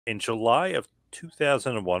In July of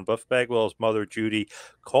 2001, Buff Bagwell's mother, Judy,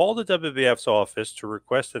 called the WWF's office to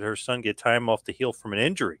request that her son get time off to heal from an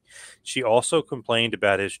injury. She also complained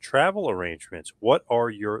about his travel arrangements. What are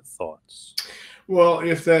your thoughts? Well,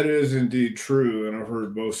 if that is indeed true, and I've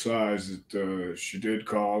heard both sides that she did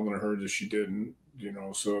call, and I heard that she didn't.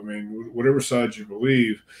 So I mean, whatever side you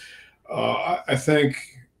believe, I think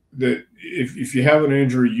that if you have an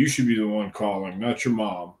injury, you should be the one calling, not your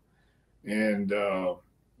mom.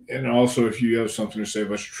 And also, if you have something to say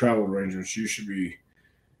about your travel arrangements, you should be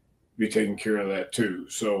taking care of that too.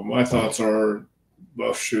 So my thoughts are,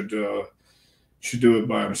 Buff should do it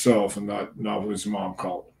by himself and not with his mom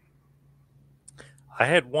calling. I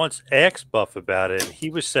had once asked Buff about it, and he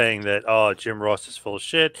was saying that, oh, Jim Ross is full of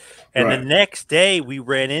shit. And the Right. next day we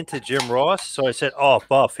ran into Jim Ross. So I said, oh,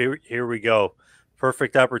 Buff, here we go.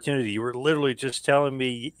 Perfect opportunity. You were literally just telling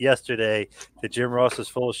me yesterday that Jim Ross is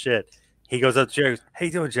full of shit. He goes up to Jerry, how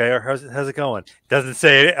you doing, JR? How's it going? Doesn't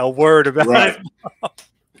say a word about it. Right.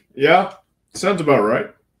 Yeah. Sounds about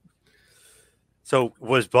right. So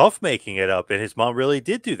was Buff making it up, and his mom really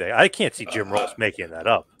did do that? I can't see Jim Uh, Ross making that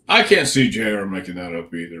up. I can't see JR making that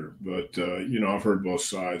up either, but I've heard both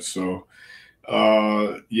sides. So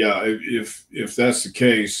yeah, if that's the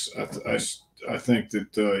case, I think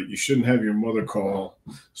that you shouldn't have your mother call,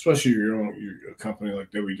 especially your company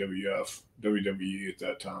like WWF, WWE at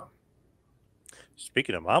that time.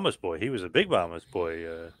 Speaking of Mama's Boy, he was a big Mama's Boy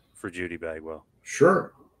for Judy Bagwell.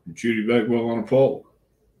 Sure, Judy Bagwell on a pole.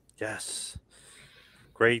 Yes.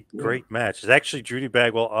 Great, Yeah. great match. It's actually Judy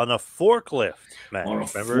Bagwell on a forklift match. On a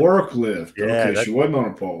Remember? forklift. Yeah, Okay, she wasn't on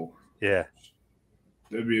a pole. yeah.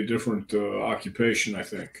 That'd be a different occupation, I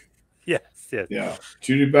think. Yes, yes. Yeah,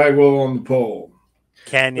 Judy Bagwell on the pole.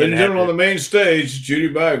 Canyon Ladies and had gentlemen, on to, the main stage, Judy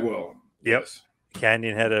Bagwell. yep. Yes.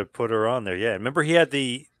 Canyon had to put her on there. Yeah. Remember he had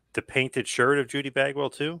the painted shirt of Judy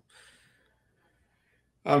Bagwell too?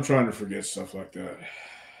 I'm trying to forget stuff like that.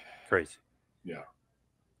 Crazy. Yeah.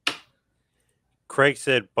 Craig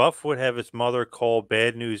said Buff would have his mother call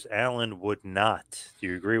Bad News Allen would not. Do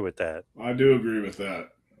you agree with that? I do agree with that.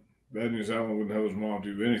 Bad News Allen wouldn't have his mom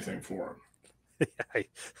do anything for him. I,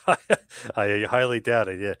 I highly doubt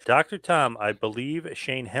it. Yeah, Dr. Tom, I believe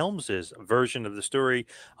Shane Helms's version of the story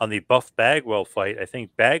on the Buff Bagwell fight. I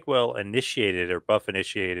think Bagwell initiated it, or Buff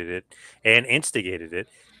initiated it and instigated it,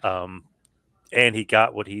 um, and he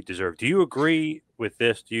got what he deserved. Do you agree with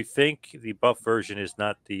this? Do you think the Buff version is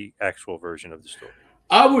not the actual version of the story?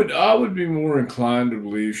 I would be more inclined to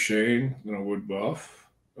believe Shane than I would Buff,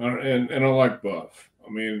 and I like Buff. I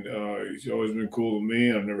mean, he's always been cool to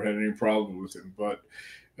me. I've never had any problem with him. But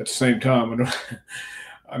at the same time, I know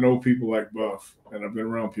I know people like Buff, and I've been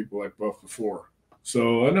around people like Buff before,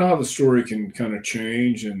 so I know how the story can kind of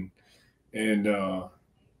change and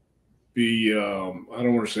be I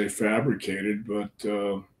don't want to say fabricated, but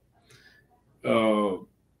uh,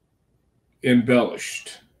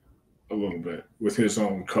 embellished a little bit with his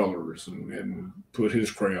own colors and put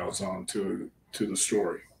his crayons on to the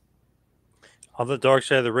story. On the Dark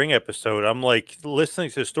Side of the Ring episode, I'm like listening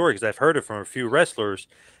to the story because I've heard it from a few wrestlers,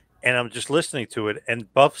 and I'm just listening to it.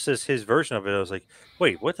 And Buff says his version of it. I was like,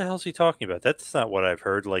 "Wait, what the hell is he talking about? That's not what I've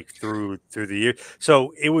heard like through the year."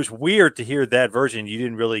 So it was weird to hear that version. You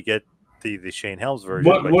didn't really get the Shane Helms version,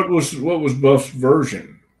 What but what was Buff's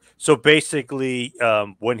version? so basically,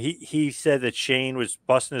 when he said that Shane was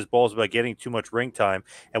busting his balls about getting too much ring time,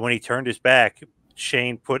 and when he turned his back,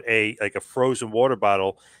 Shane put a frozen water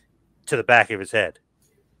bottle to the back of his head.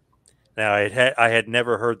 Now I had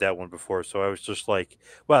never heard that one before, so I was just like,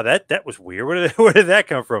 "Wow, that was weird. Where did that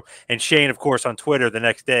come from?" And Shane, of course, on Twitter the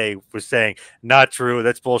next day was saying, "Not true.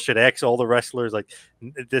 That's bullshit." X all the wrestlers like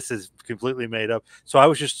this is completely made up. So I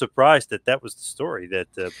was just surprised that that was the story that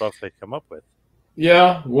Buff had come up with.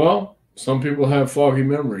 Yeah, well, some people have foggy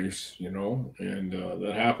memories, and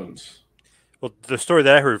that happens. Well, the story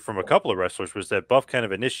that I heard from a couple of wrestlers was that Buff kind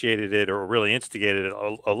of initiated it or really instigated it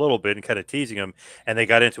a little bit and kind of teasing him, and they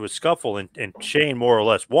got into a scuffle, and Shane more or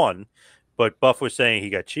less won, but Buff was saying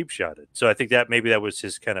he got cheap shotted. So I think that maybe that was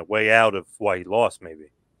his kind of way out of why he lost,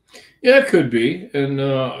 maybe. Yeah, it could be, and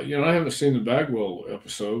I haven't seen the Bagwell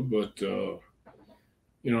episode, but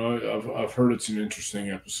I've heard it's an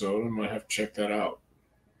interesting episode. I might have to check that out.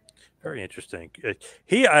 Very interesting.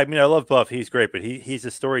 I mean, I love Buff. He's great, but he's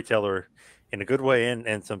a storyteller in a good way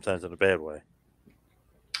and sometimes in a bad way.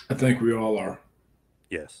 I think we all are.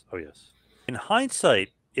 Yes. Oh, yes. In hindsight,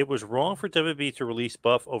 it was wrong for WB to release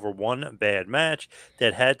Buff over one bad match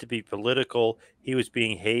that had to be political. He was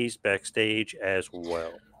being hazed backstage as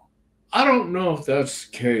well. I don't know if that's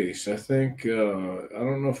the case. I think I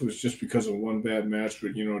don't know if it was just because of one bad match,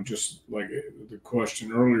 but just like the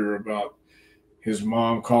question earlier about his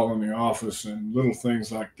mom calling the office and little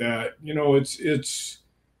things like that. It's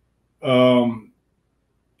um,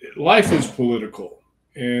 life is political,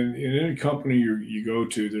 and in any company you go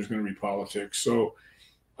to, there's going to be politics. So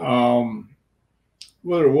um,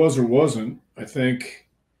 whether it was or wasn't, I think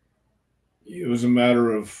it was a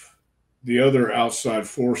matter of the other outside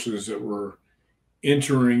forces that were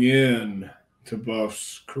entering in to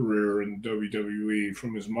Buff's career in WWE,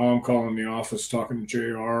 from his mom calling the office, talking to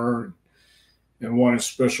JR, and wanting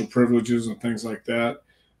special privileges and things like that.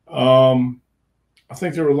 Um, I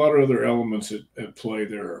think there were a lot of other elements at play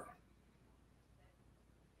there.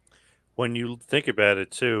 When you think about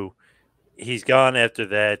it, too, he's gone after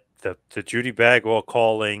that. The Judy Bagwell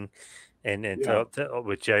calling, and Yeah.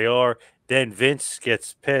 with Jr. Then Vince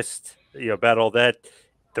gets pissed, about all that.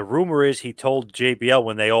 The rumor is he told JBL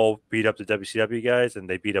when they all beat up the WCW guys and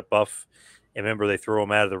they beat up Buff. And remember, they threw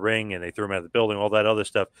him out of the ring and they threw him out of the building, all that other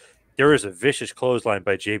stuff. There is a vicious clothesline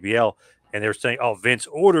by JBL, and they're saying, "Oh, Vince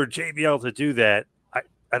ordered JBL to do that."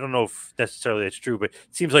 I don't know if necessarily it's true, but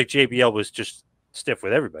it seems like JBL was just stiff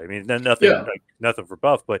with everybody. I mean, nothing Yeah. like, nothing for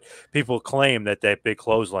Buff, but people claim that big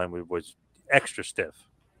clothesline was extra stiff.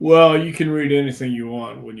 Well, you can read anything you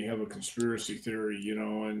want when you have a conspiracy theory,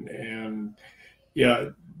 and yeah,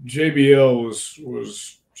 JBL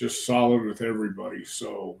was just solid with everybody.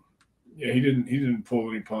 So yeah, he didn't pull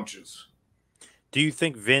any punches. Do you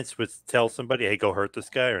think Vince would tell somebody, "Hey, go hurt this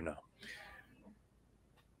guy," or no?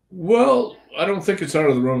 Well, I don't think it's out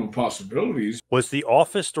of the realm of possibilities. Was The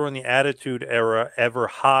Office during the Attitude Era ever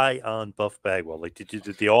high on Buff Bagwell? Like, did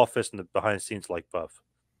The Office and the behind the scenes like Buff?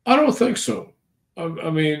 I don't think so. I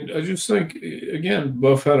mean, I just think again,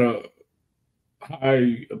 Buff had a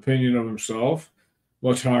high opinion of himself,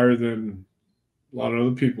 much higher than a lot of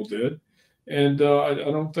other people did, and I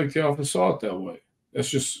don't think the office saw it that way. That's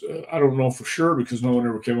just I don't know for sure because no one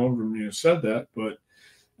ever came over to me and said that, but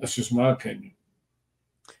that's just my opinion.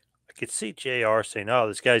 I could see JR saying, "Oh,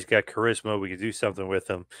 this guy's got charisma. We could do something with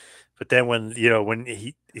him." But then when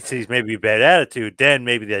he sees maybe a bad attitude, then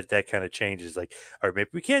maybe that kind of changes. Like, or maybe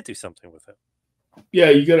we can't do something with him. Yeah,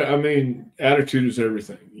 you got to. I mean, attitude is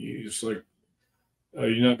everything. You just like you're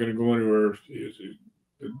not going to go anywhere.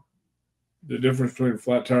 The difference between a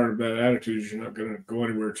flat tire and a bad attitude is you're not going to go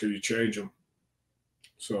anywhere until you change them.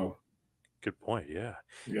 So Good point. Yeah,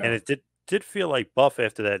 and yeah, it did feel like Buff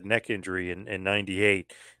after that neck injury in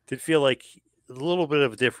 '98 did feel like a little bit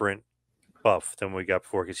of a different Buff than we got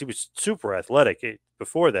before because he was super athletic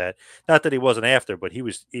before that. Not that he wasn't after, but he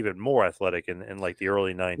was even more athletic in like the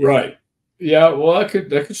early '90s. right. Yeah, well, that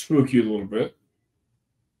could spook you a little bit,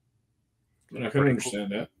 and I can Great,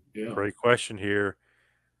 understand that. Yeah. great question here.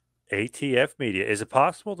 ATF Media. Is it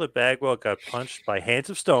possible that Bagwell got punched by Hands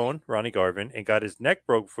of Stone, Ronnie Garvin, and got his neck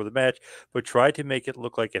broke for the match, but tried to make it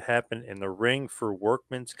look like it happened in the ring for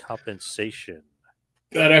workman's compensation?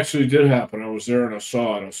 That actually did happen. I was there and I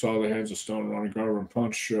saw it. I saw the Hands of Stone Ronnie Garvin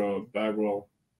punch Bagwell.